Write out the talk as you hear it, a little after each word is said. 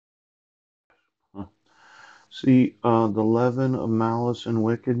See, the leaven of malice and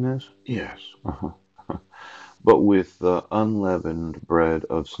wickedness? Yes. But with the unleavened bread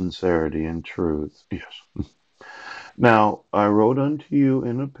of sincerity and truth? Yes. Now, I wrote unto you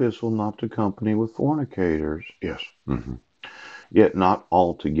an epistle not to company with fornicators. Yes. Yet not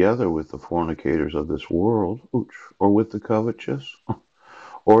altogether with the fornicators of this world, or with the covetous,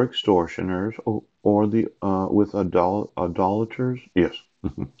 or extortioners, or the with idolaters. Yes.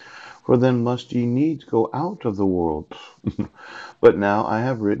 For then must ye needs go out of the world. But now I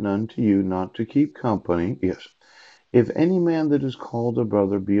have written unto you not to keep company. Yes. If any man that is called a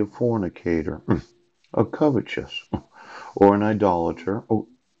brother be a fornicator, a covetous, or an idolater,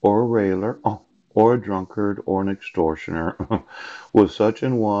 or a railer, or a drunkard, or an extortioner, with such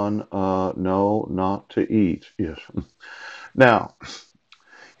an one, no, not to eat. Yes. Now,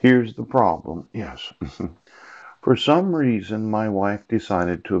 here's the problem. Yes. For some reason, my wife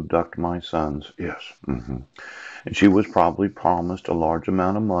decided to abduct my sons. Yes. And she was probably promised a large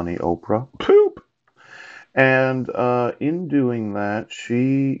amount of money, Oprah. Poop! And in doing that,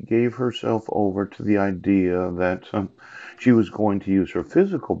 she gave herself over to the idea that she was going to use her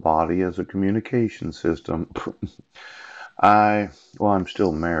physical body as a communication system. Well, I'm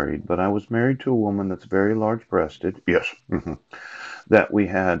still married, but I was married to a woman that's very large breasted. Yes. That we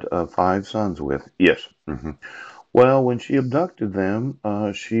had 5 sons with. Yes. Well, when she abducted them,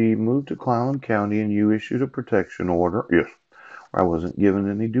 she moved to Clallam County and you issued a protection order. Yes. I wasn't given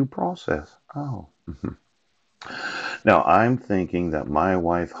any due process. Oh. Now, I'm thinking that my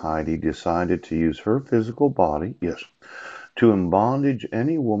wife Heidi decided to use her physical body, yes, to embondage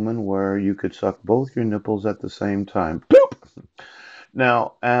any woman where you could suck both your nipples at the same time. Boop!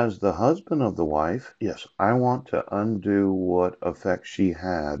 Now, as the husband of the wife, yes, I want to undo what effect she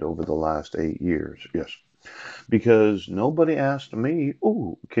had over the last 8 years, yes. Because nobody asked me,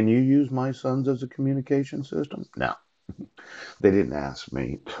 oh, can you use my sons as a communication system? No. They didn't ask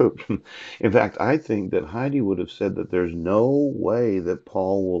me. In fact, I think that Heidi would have said that there's no way that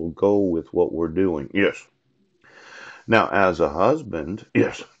Paul will go with what we're doing. Yes. Now, as a husband,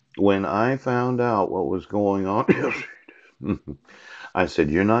 yes, when I found out what was going on, yes, I said,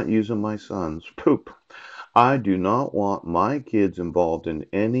 you're not using my sons. Poop. I do not want my kids involved in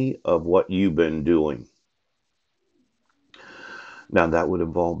any of what you've been doing. Now, that would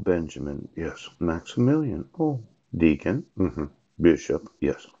involve Benjamin, yes, Maximilian, oh, Deacon, Bishop,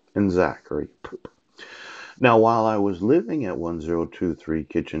 yes, and Zachary. Poop. Now, while I was living at 1023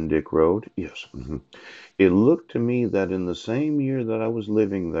 Kitchen Dick Road, yes, it looked to me that in the same year that I was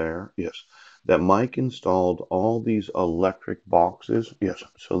living there, yes, that Mike installed all these electric boxes, yes,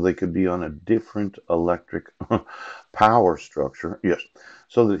 so they could be on a different electric power structure, yes,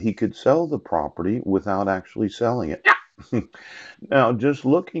 so that he could sell the property without actually selling it. Now, just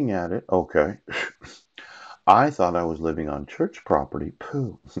looking at it, okay, I thought I was living on church property.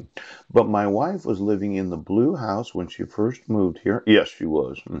 Pooh. But my wife was living in the blue house when she first moved here. Yes, she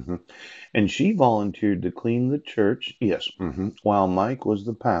was. And she volunteered to clean the church. Yes. While Mike was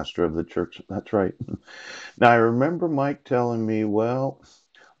the pastor of the church. That's right. Now, I remember Mike telling me, well,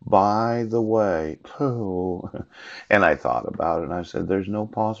 by the way, pooh. And I thought about it and I said, there's no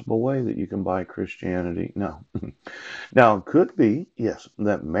possible way that you can buy Christianity. No. Now, it could be, yes,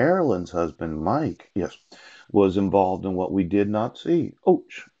 that Marilyn's husband, Mike, yes, was involved in what we did not see.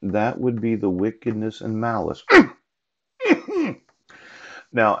 Ouch, that would be the wickedness and malice.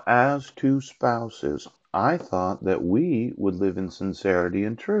 Now, as two spouses, I thought that we would live in sincerity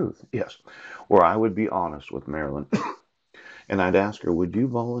and truth. Yes, where I would be honest with Marilyn. And I'd ask her, would you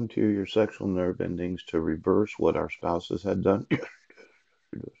volunteer your sexual nerve endings to reverse what our spouses had done?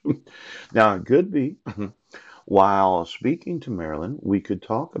 Now, it could be. While speaking to Marilyn, we could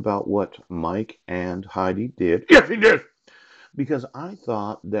talk about what Mike and Heidi did. Yes, he did. Because I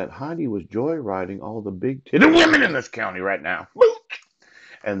thought that Heidi was joyriding all the big titted women in this county right now.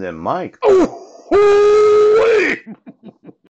 And then Mike, oh,